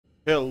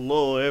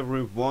Hello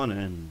everyone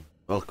and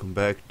welcome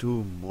back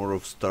to more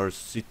of Star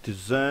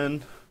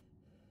Citizen.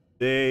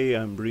 Today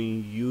I'm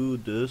bringing you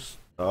the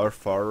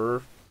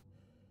Starfarer.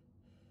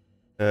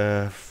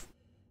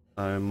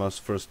 I must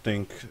first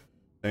thanks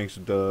to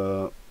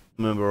the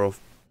member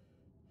of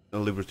the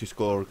Liberty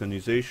School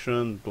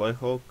organization,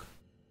 Blackhawk,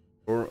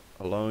 for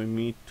allowing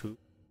me to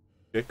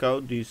check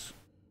out this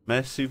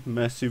massive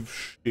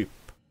ship.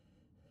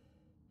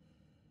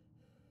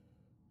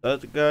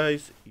 That,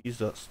 guys, is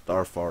a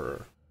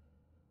Starfarer.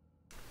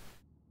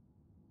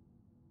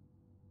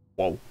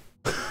 Wow.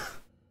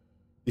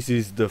 This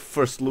is the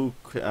first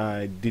look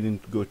I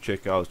didn't go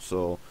check out,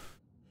 so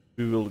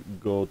we will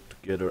go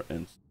together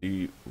and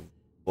see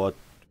what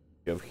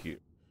we have here.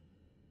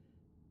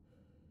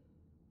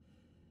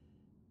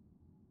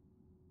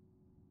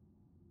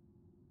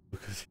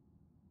 Because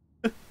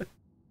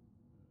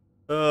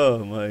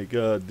oh my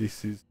god,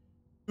 this is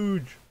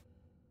huge.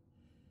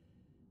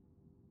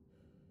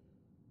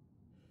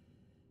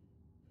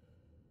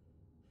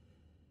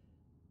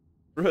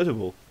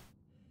 Incredible.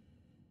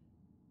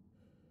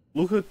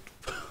 Look at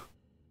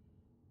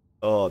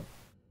oh,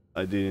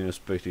 I didn't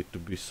expect it to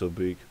be so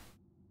big.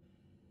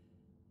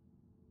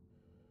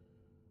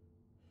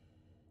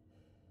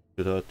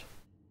 Look at that.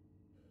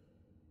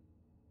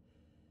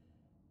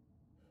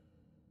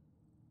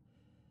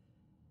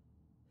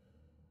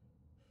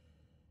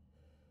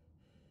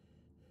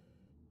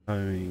 I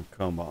mean,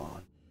 come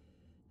on.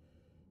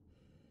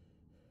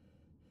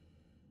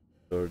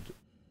 Third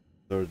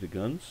 30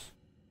 guns.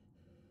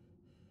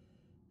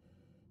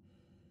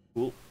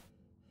 Cool.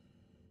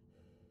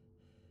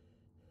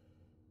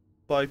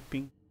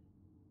 Piping.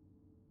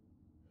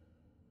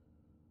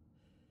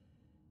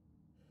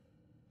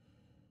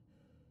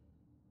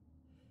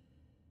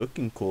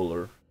 Looking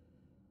cooler.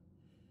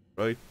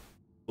 Right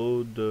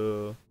below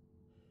the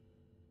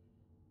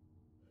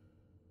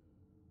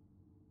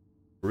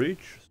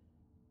bridge.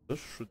 That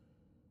should.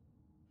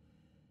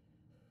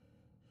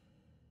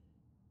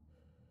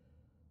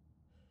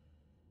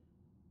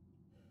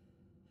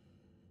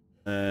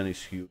 And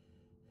it's huge.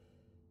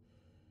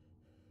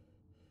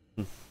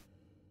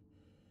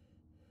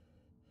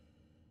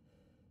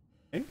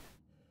 Okay.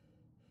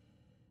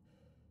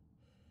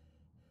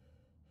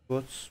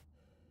 What's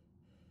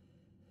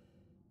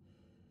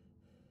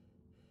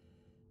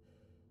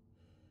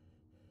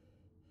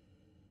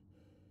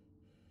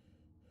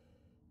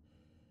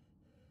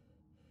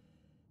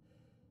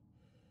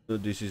so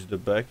this is the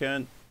back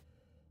end.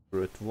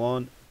 Turret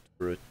 1,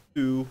 turret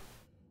 2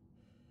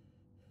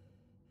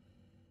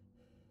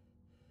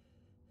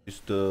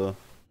 is the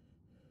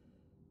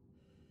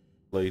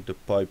like the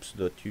pipes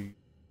that you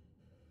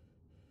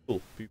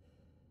pull people.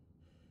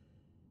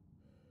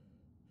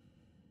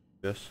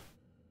 Yes.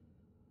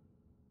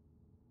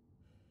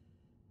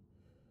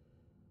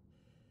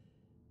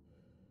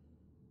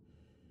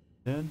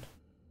 And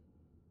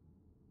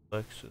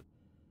access.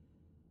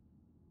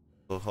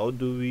 So how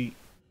do we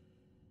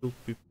kill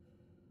people?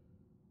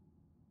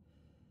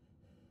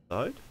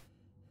 Died?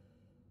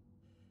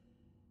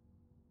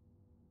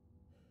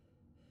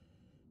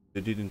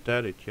 They didn't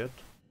add it yet.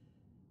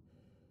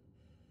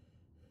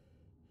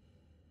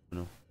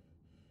 No.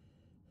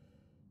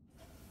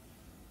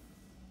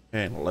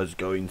 And let's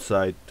go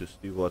inside to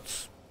see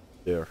what's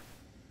there.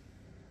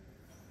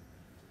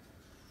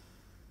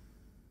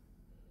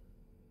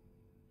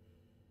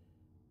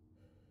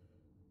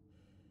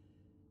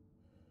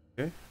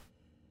 Okay.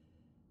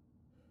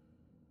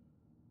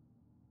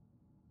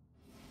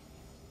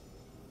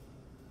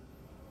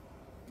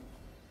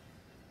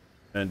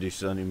 And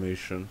this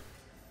animation.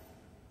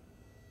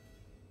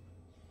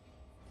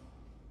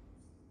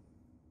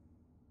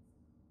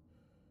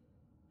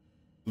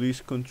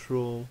 Police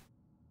control.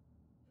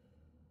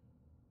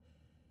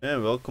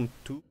 And welcome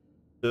to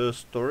the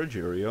storage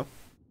area.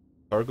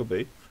 Cargo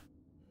bay.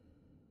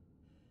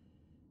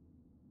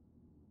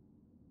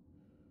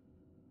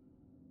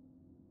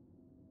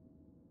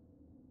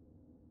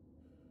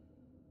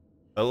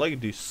 I like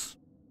these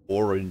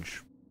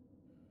orange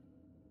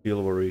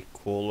silvery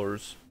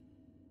colors.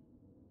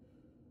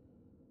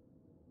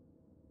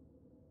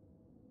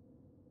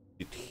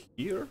 It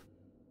here?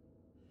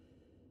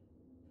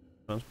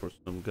 Transport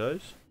some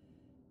guys.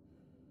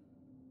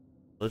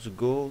 Let's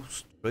go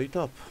straight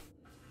up.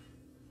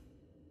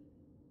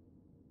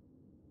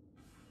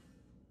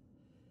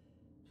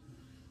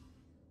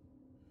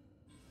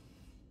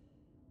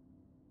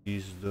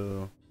 Is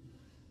the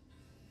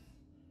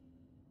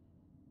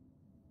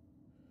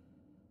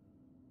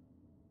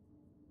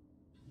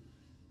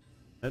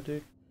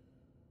medic?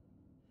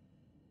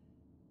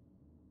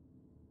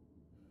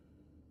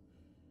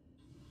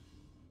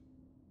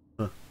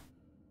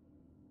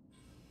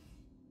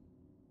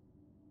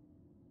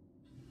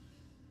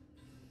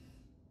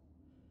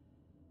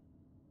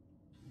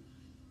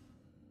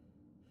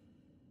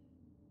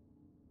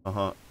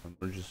 Huh.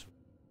 Emergency.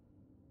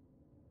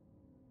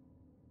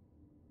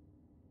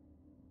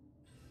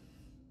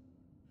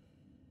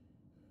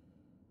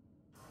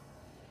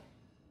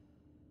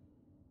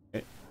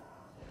 Okay.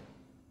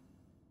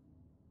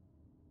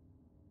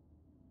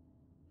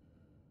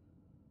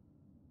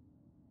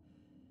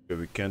 Okay,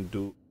 we can't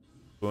go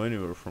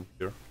anywhere from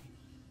here.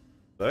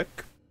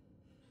 Back.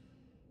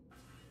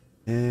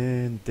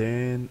 And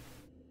then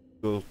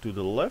go to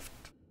the left.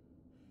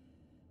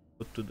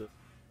 Go to the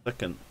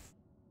second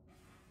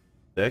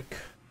deck.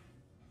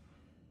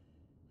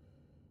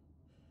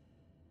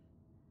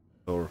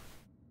 Or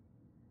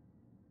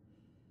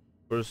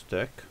first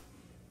deck.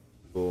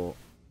 Go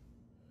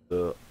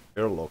the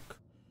airlock.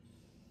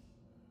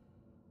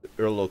 The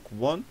airlock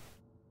 1.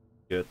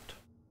 Get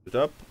it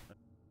up.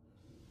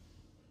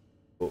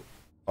 Go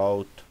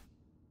out.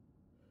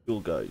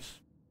 Fuel guys.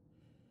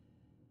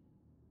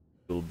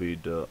 Will be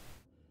the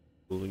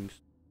buildings.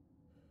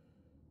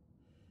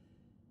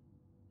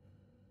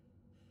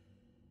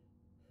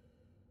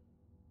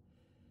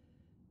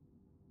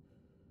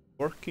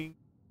 Working.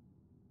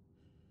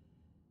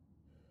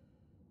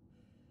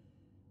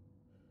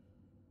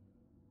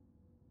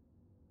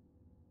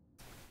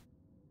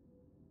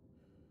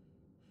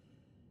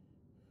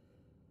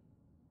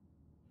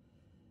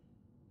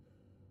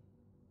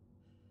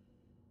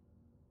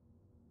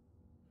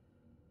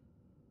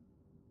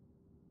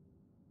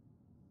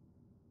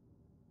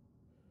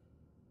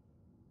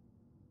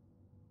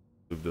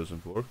 It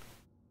doesn't work.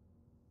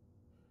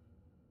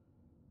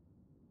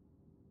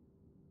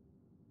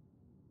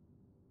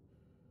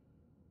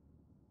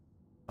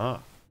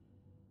 Ah,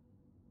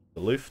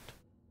 the lift.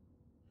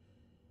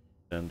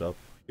 Stand up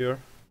here.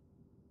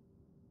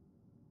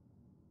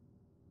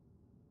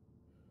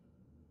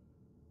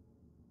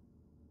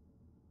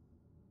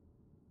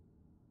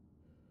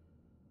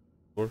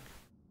 Work.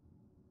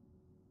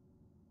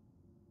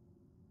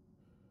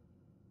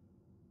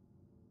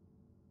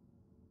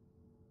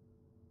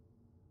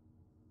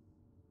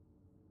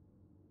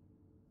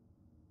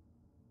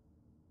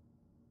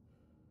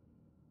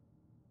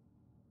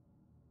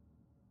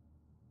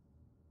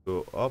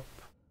 Go up.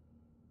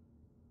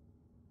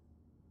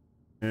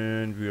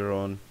 And we're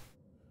on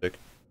deck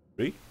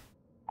 3.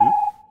 2.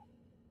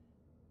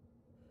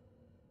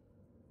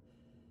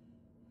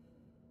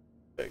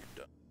 Deck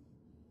down.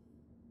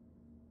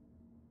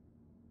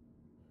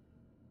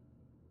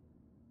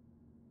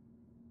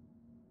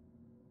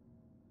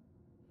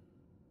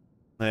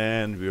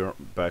 And we're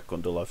back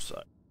on the left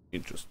side.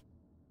 Interesting.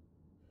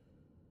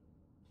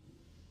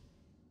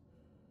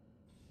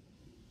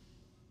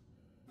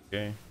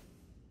 Okay.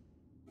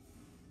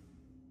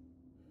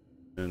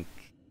 And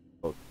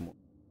out more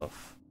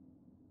stuff.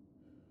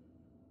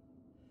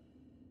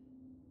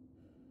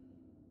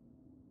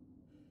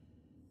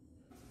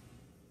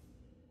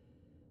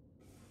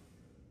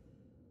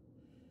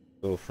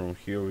 So from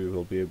here we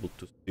will be able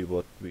to see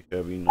what we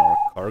have in our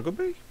cargo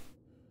bay.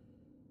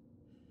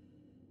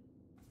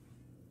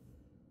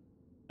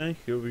 And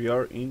here we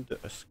are in the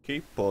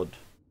escape pod.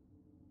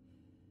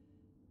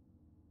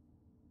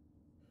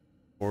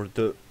 For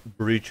the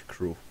bridge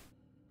crew.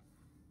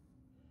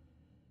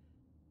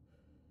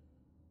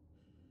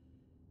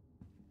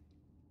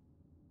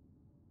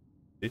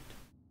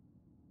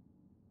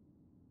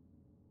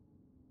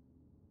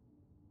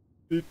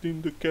 Sit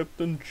in the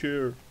captain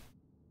chair.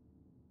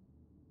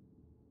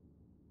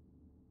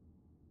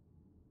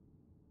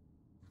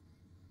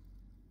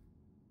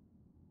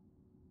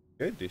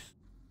 Okay, this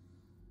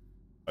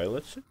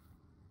pilot's it.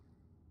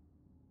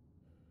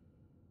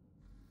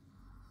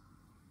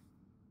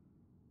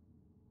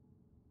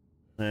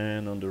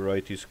 And on the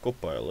right is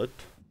co-pilot.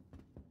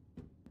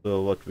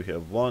 So what we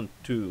have, 1,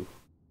 2,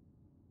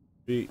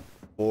 3,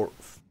 4,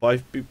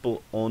 5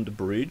 people on the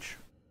bridge.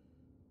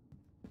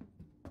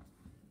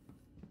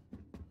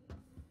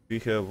 We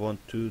have 1,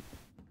 2,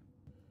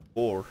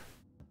 4,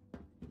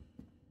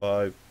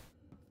 5,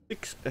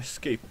 6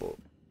 escape pods.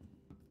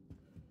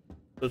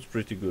 That's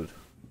pretty good.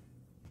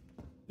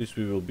 This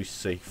we will be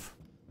safe.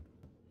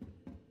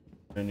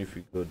 And if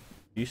we go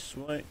this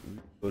way, we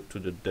go to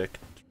the deck.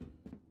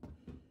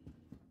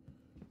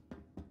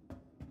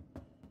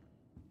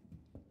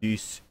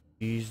 This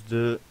is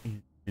the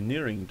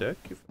engineering deck.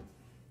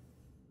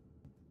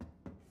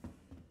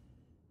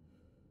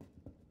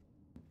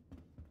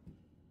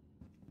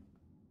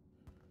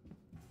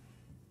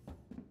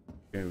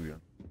 Okay, we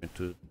are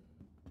into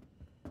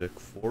deck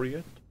 4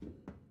 yet.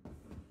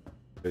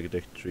 Okay,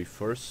 deck 3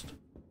 first.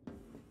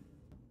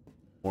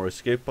 More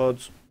escape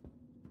pods.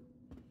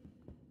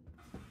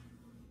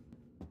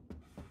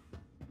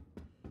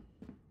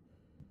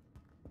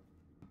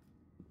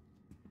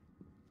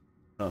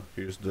 Oh,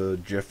 here's the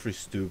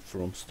Jeffrey's tube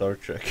from Star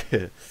Trek.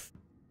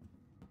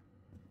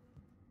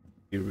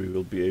 Here we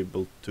will be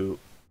able to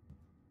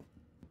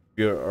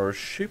steer our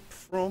ship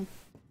from.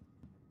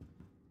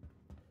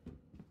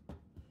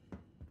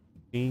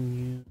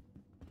 On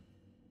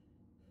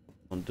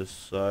the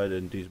side,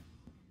 and this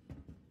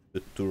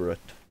the turret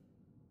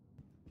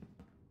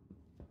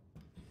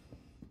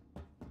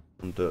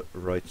on the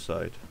right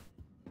side,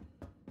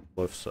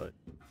 left side.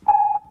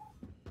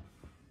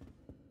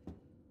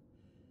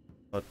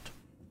 But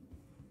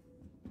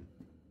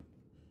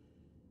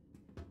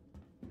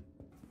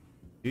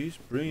these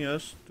bring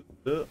us to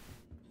the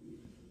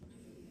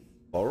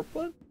power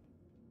plant.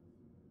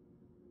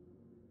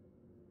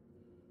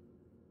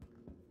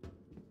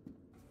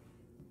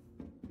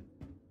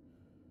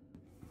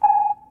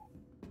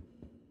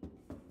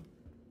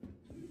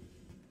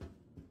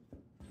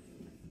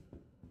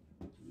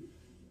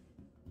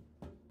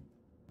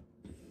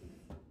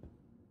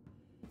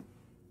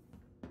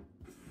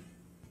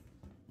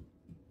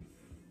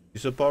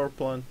 Is a power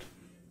plant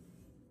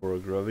or a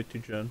gravity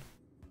gen?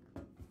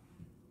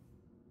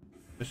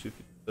 Let's see if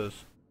it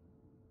does.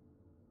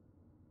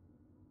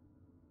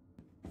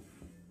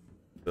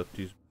 That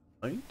is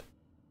behind.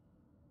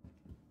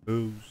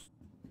 Boost.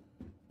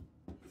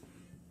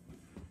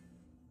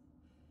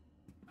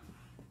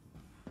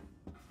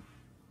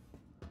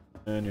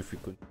 And if we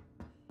could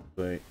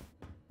play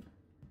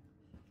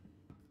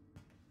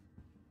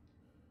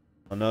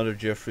another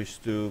Jeffrey's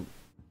tube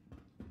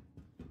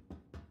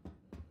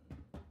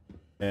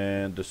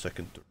and the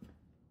second turn.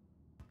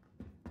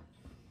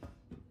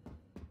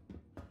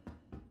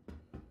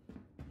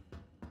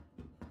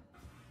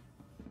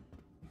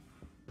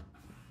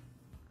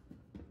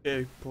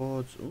 Okay,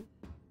 pods. Oh,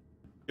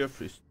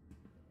 Jeffrey's.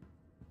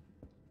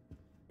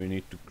 We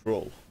need to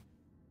crawl.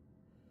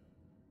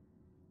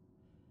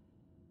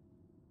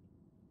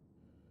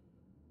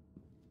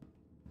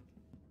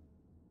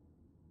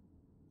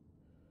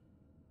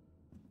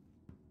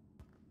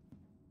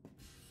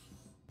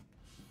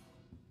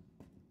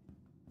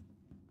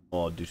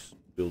 Oh, this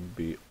will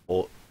be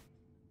all.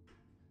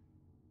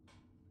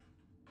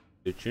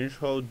 They changed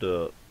how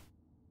the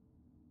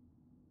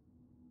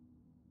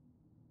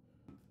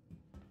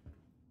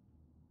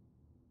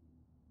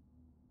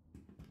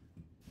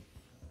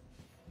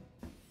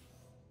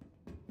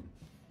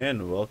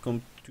and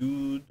welcome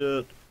to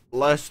the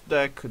last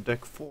deck,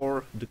 deck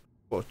 4, the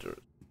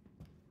quarters.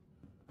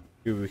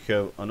 Here we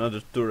have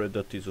another turret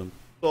that is on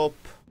top.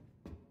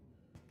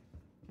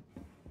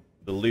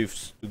 The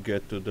lifts to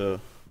get to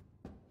the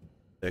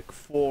deck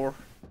 4.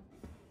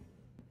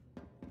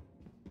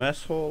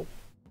 Mess hall.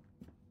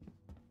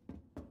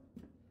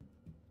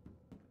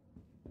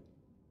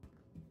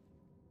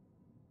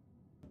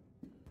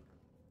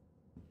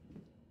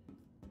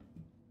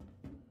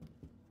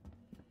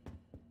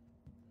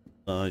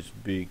 Nice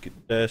big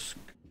desk.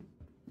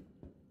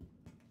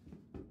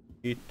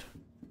 It.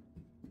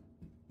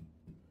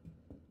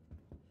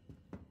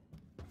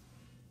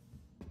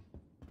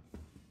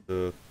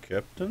 The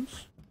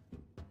captains.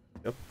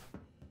 Yep.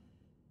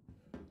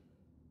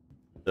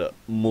 The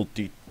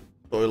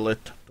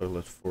multi-toilet.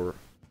 Toilet for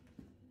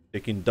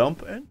taking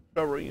dump and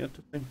showering at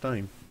the same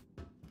time.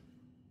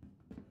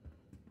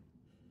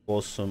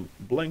 Awesome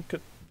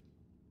blanket.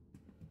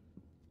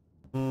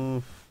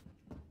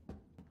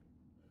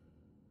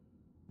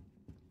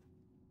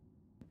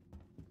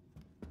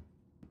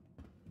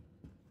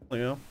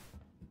 Yeah.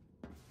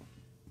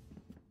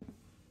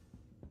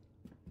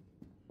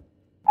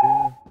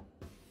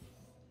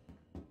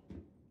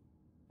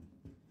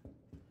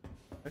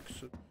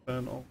 Exit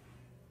panel.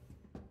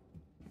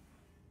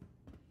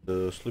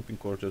 The sleeping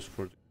quarters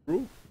for the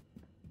crew.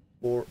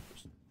 4.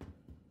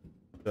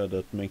 Yeah,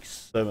 that makes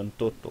 7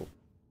 total.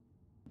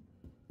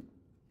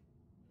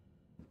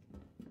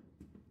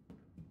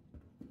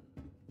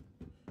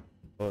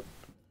 But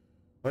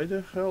why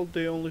the hell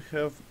they only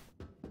have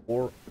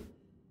 4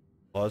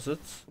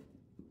 closets?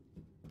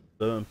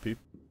 7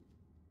 people.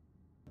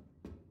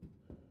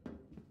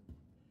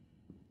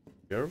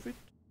 Care of it?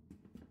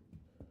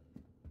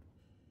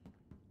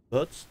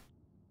 That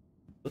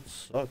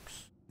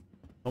sucks.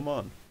 Come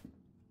on.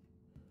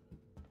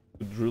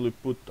 Could really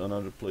put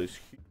another place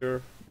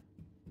here.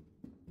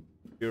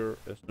 Here,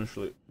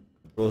 essentially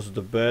across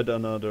the bed,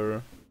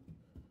 another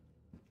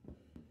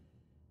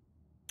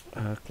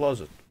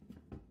closet.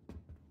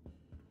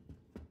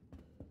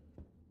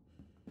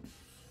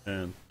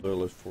 And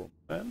toilet for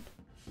men.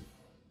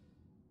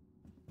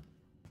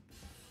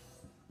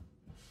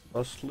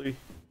 Lastly,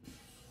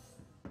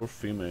 for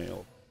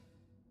female.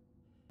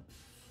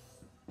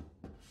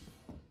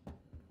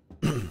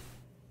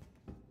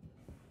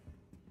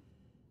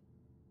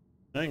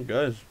 And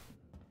guys,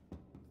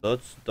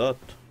 that's that.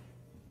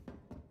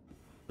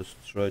 Let's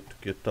try to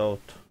get out.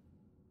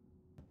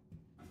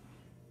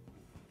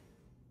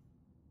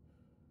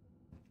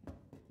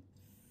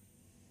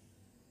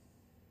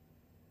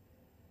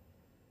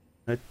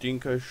 I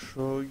think I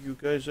show you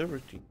guys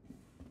everything.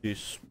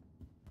 This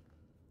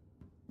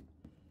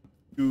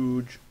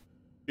huge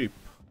ship.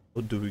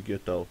 How do we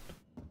get out?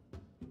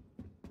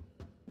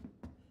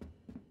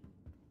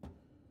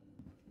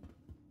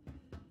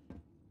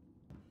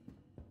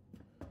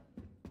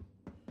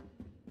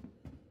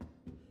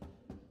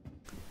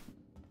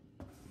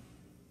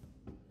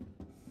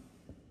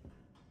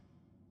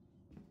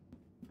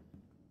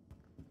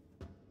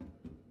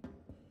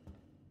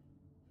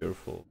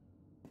 Careful.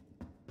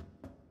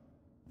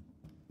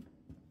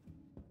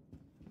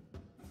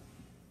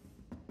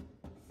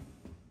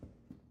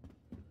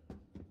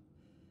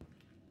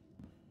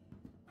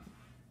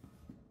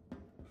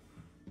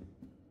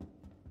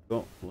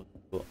 Let's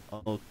go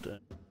out and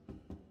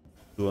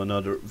do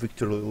another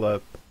victory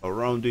lap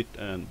around it,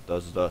 and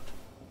that's that.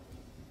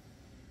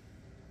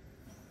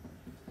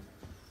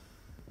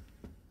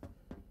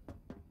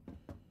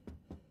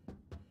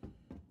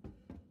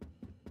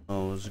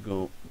 Now let's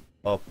go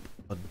up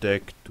a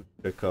deck to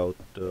check out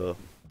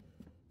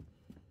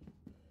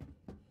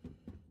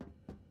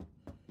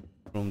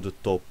from the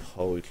top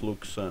how it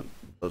looks, and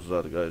that's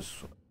that,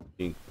 guys. I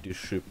think this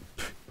ship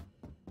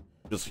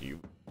Because you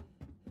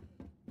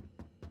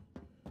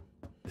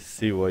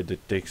see why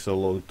that takes so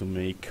long to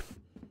make.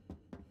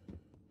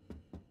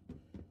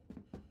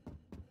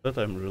 But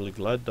I'm really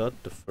glad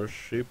that the first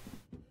ship,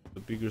 the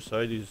bigger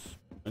side, is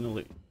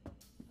finally.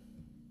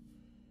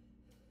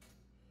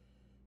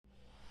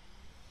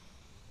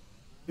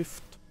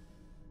 Fifth.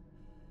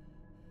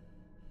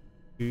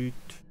 Good.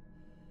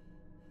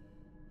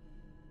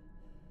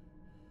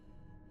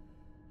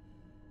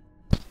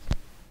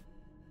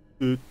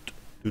 Good.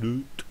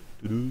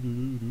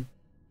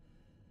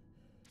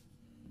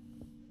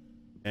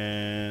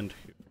 And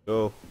here we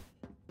go.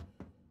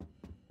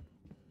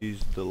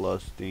 This is the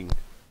last thing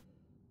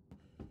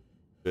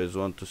you guys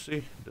want to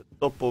see. The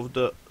top of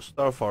the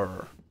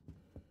Starfarer.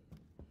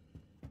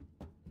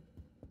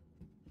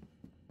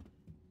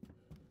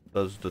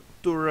 That's the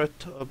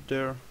turret up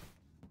there.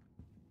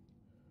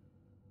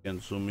 You can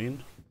zoom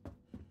in.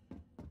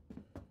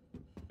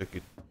 Check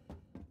it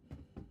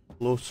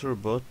closer,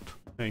 but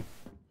hey.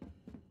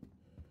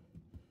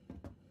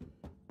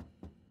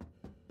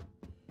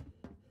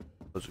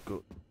 Let's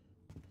go.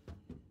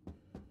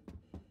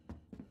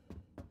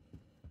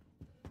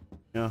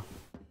 Yeah.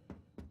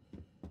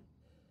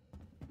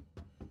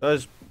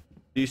 Guys,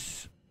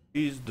 this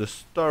is the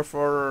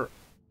Starfarer.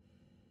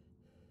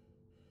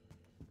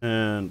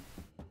 And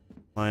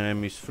my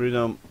name is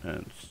Freedom,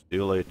 and see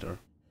you later.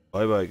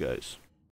 Bye bye, guys.